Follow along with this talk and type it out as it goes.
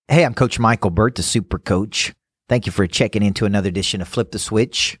Hey, I'm Coach Michael Burt, the Super Coach. Thank you for checking into another edition of Flip the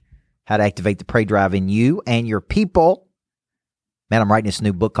Switch, how to activate the prey drive in you and your people. Man, I'm writing this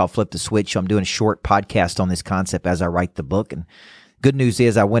new book called Flip the Switch, so I'm doing a short podcast on this concept as I write the book. And good news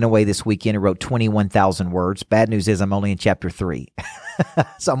is I went away this weekend and wrote 21,000 words. Bad news is I'm only in chapter 3.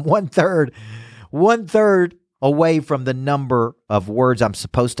 So I'm one third away from the number of words I'm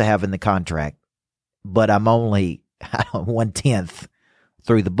supposed to have in the contract, but I'm only 1/10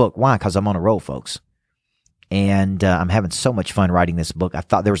 through the book. Why? Because I'm on a roll, folks. And I'm having so much fun writing this book. I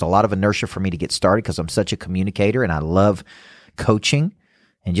thought there was a lot of inertia for me to get started because I'm such a communicator and I love coaching.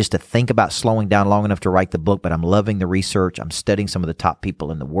 And just to think about slowing down long enough to write the book, but I'm loving the research. I'm studying some of the top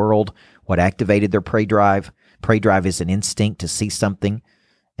people in the world, what activated their prey drive. Prey drive is an instinct to see something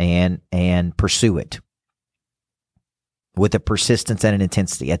and pursue it with a persistence and an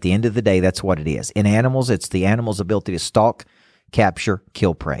intensity. At the end of the day, that's what it is. In animals, it's the animal's ability to stalk, capture,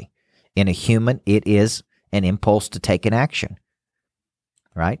 kill prey. In a human, it is an impulse to take an action,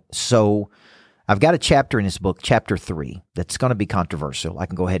 right? So I've got a chapter in this book, chapter 3, that's going to be controversial. I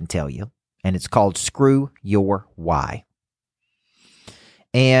can go ahead and tell you. And it's called Screw Your Why.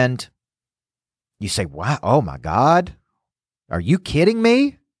 And you say, wow, oh my God, are you kidding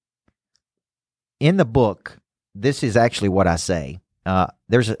me? In the book, this is actually what I say.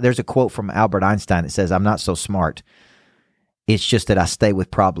 There's a quote from Albert Einstein that says, I'm not so smart. It's just that I stay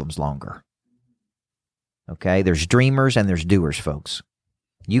with problems longer. Okay, there's dreamers and there's doers, folks.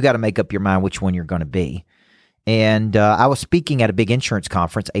 You got to make up your mind which one you're going to be. And I was speaking at a big insurance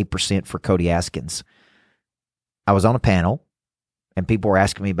conference, 8% for Cody Askins. I was on a panel, and people were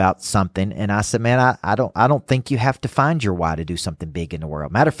asking me about something, and I said, man, I don't think you have to find your why to do something big in the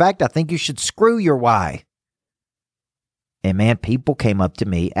world. Matter of fact, I think you should screw your why. And man, people came up to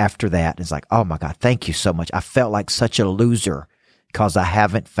me after that. And it's like, oh my God, thank you so much. I felt like such a loser because I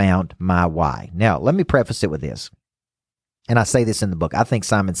haven't found my why. Now, let me preface it with this. And I say this in the book. I think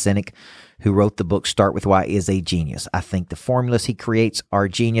Simon Sinek, who wrote the book Start With Why, is a genius. I think the formulas he creates are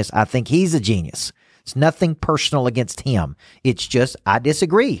genius. I think he's a genius. It's nothing personal against him. It's just, I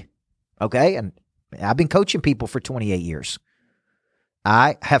disagree. Okay? And I've been coaching people for 28 years.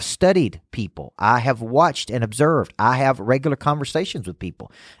 I have studied people. I have watched and observed. I have regular conversations with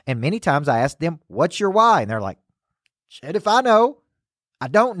people. And many times I ask them, what's your why? And they're like, shit, if I know, I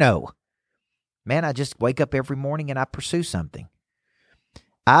don't know. Man, I just wake up every morning and I pursue something.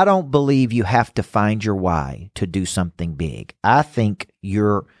 I don't believe you have to find your why to do something big. I think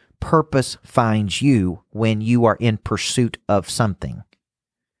your purpose finds you when you are in pursuit of something.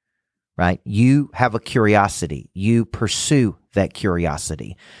 Right? You have a curiosity. You pursue that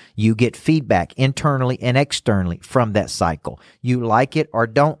curiosity. You get feedback internally and externally from that cycle. You like it or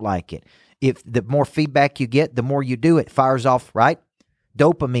don't like it. If the more feedback you get, the more you do it, fires off, right?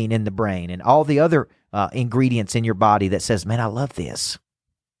 Dopamine in the brain and all the other ingredients in your body that says, man, I love this.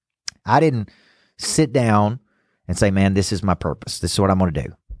 I didn't sit down and say, man, this is my purpose. This is what I'm going to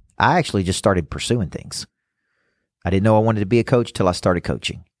do. I actually just started pursuing things. I didn't know I wanted to be a coach till I started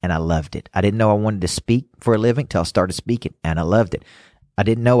coaching, and I loved it. I didn't know I wanted to speak for a living till I started speaking, and I loved it. I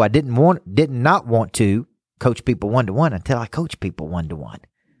didn't know I did not want to coach people one-to-one until I coached people one-to-one.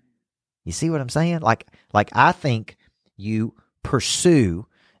 You see what I'm saying? Like I think you pursue,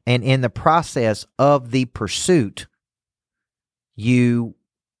 and in the process of the pursuit, your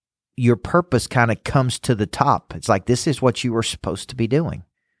purpose kind of comes to the top. It's like, this is what you were supposed to be doing.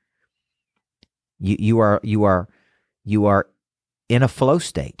 You are in a flow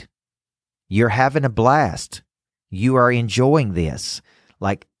state. You're having a blast. You are enjoying this.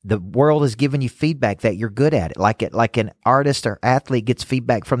 Like the world is giving you feedback that you're good at it. Like an artist or athlete gets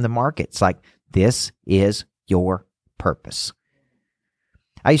feedback from the market. It's like, this is your purpose.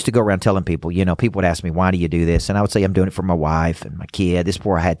 I used to go around telling people, people would ask me, why do you do this? And I would say, I'm doing it for my wife and my kid. This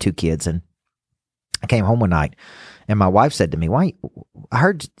before I had 2 kids. And I came home one night and my wife said to me, I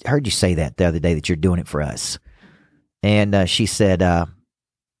heard you say that the other day that you're doing it for us. And she said,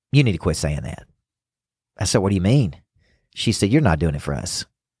 you need to quit saying that. I said, what do you mean? She said, you're not doing it for us.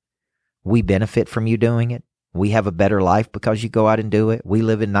 We benefit from you doing it. We have a better life because you go out and do it. We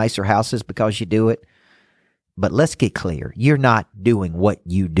live in nicer houses because you do it. But let's get clear. You're not doing what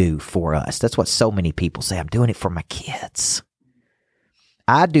you do for us. That's what so many people say. I'm doing it for my kids.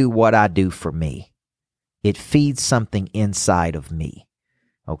 I do what I do for me. It feeds something inside of me.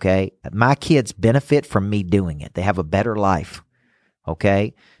 Okay? My kids benefit from me doing it. They have a better life.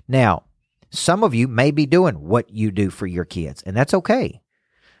 Okay? Now, some of you may be doing what you do for your kids, and that's okay.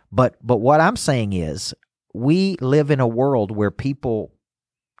 But what I'm saying is, we live in a world where people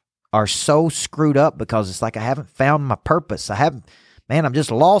are so screwed up because it's like, I haven't found my purpose. Man, I'm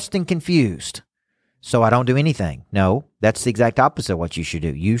just lost and confused, so I don't do anything. No, that's the exact opposite of what you should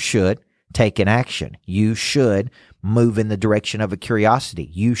do. You should take an action. You should move in the direction of a curiosity.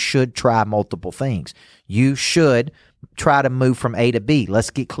 You should try multiple things. You should try to move from A to B. Let's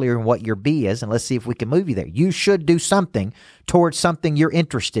get clear on what your B is, and let's see if we can move you there. You should do something towards something you're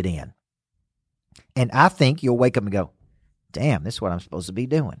interested in. And I think you'll wake up and go, damn, this is what I'm supposed to be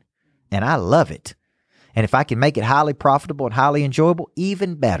doing. And I love it. And if I can make it highly profitable and highly enjoyable,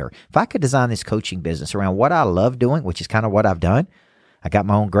 even better. If I could design this coaching business around what I love doing, which is kind of what I've done. I got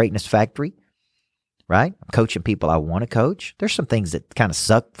my own greatness factory, right? I'm coaching people I want to coach. There's some things that kind of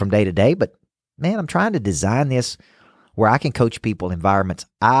suck from day to day, but man, I'm trying to design this where I can coach people in environments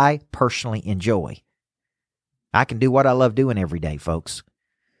I personally enjoy. I can do what I love doing every day, folks.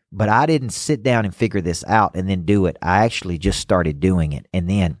 But I didn't sit down and figure this out and then do it. I actually just started doing it, and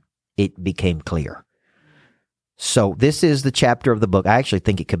then it became clear. So this is the chapter of the book. I actually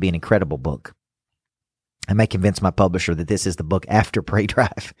think it could be an incredible book. I may convince my publisher that this is the book after Pray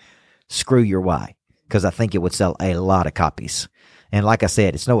Drive. Screw your why, because I think it would sell a lot of copies. And like I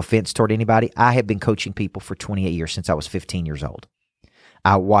said, it's no offense toward anybody. I have been coaching people for 28 years since I was 15 years old.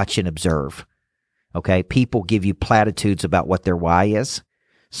 I watch and observe. Okay, people give you platitudes about what their why is.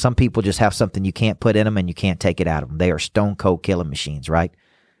 Some people just have something you can't put in them and you can't take it out of them. They are stone cold killing machines, right?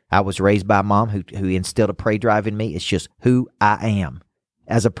 I was raised by a mom who instilled a pray drive in me. It's just who I am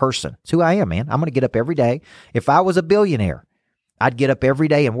as a person. It's who I am, man. I'm going to get up every day. If I was a billionaire, I'd get up every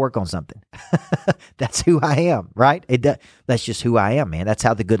day and work on something. That's who I am, right? That's just who I am, man. That's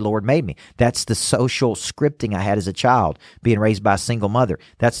how the good Lord made me. That's the social scripting I had as a child, being raised by a single mother.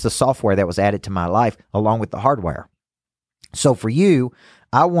 That's the software that was added to my life along with the hardware. So for you,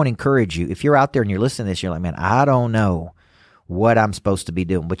 I want to encourage you, if you're out there and you're listening to this, you're like, man, I don't know what I'm supposed to be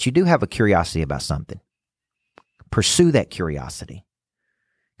doing, but you do have a curiosity about something. Pursue that curiosity.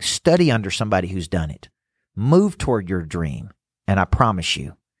 Study under somebody who's done it. Move toward your dream. And I promise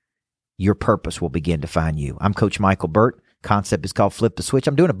you, your purpose will begin to find you. I'm Coach Michael Burt. Concept is called Flip the Switch.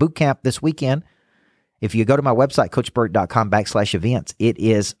 I'm doing a boot camp this weekend. If you go to my website, coachburt.com/events, it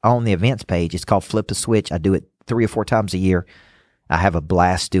is on the events page. It's called Flip the Switch. I do it 3 or 4 times a year. I have a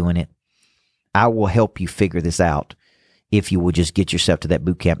blast doing it. I will help you figure this out if you will just get yourself to that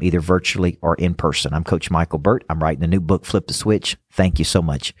boot camp, either virtually or in person. I'm Coach Michael Burt. I'm writing a new book, Flip the Switch. Thank you so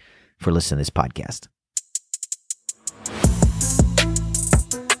much for listening to this podcast.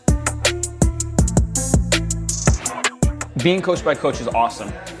 Being coached by coach is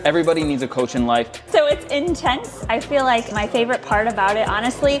awesome. Everybody needs a coach in life. So it's intense. I feel like my favorite part about it,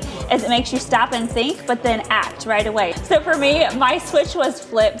 honestly, is it makes you stop and think, but then act right away. So for me, my switch was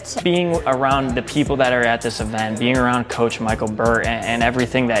flipped. Being around the people that are at this event, being around Coach Michael Burt and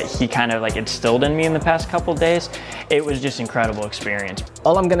everything that he kind of like instilled in me in the past couple days, it was just incredible experience.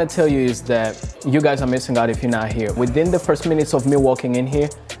 All I'm gonna tell you is that you guys are missing out if you're not here. Within the first minutes of me walking in here,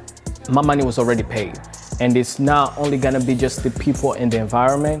 my money was already paid. And it's not only gonna be just the people and the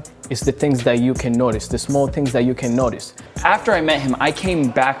environment, it's the things that you can notice, the small things that you can notice. After I met him, I came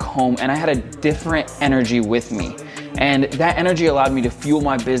back home and I had a different energy with me. And that energy allowed me to fuel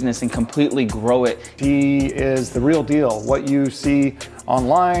my business and completely grow it. He is the real deal. What you see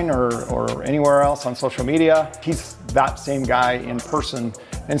online or anywhere else on social media, he's that same guy in person.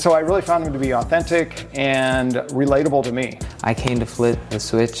 And so I really found him to be authentic and relatable to me. I came to Flip the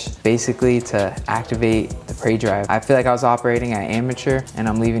Switch basically to activate the Pray Drive. I feel like I was operating at amateur and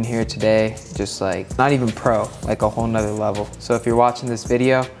I'm leaving here today just like not even pro, like a whole nother level. So if you're watching this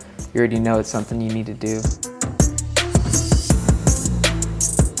video, you already know it's something you need to do.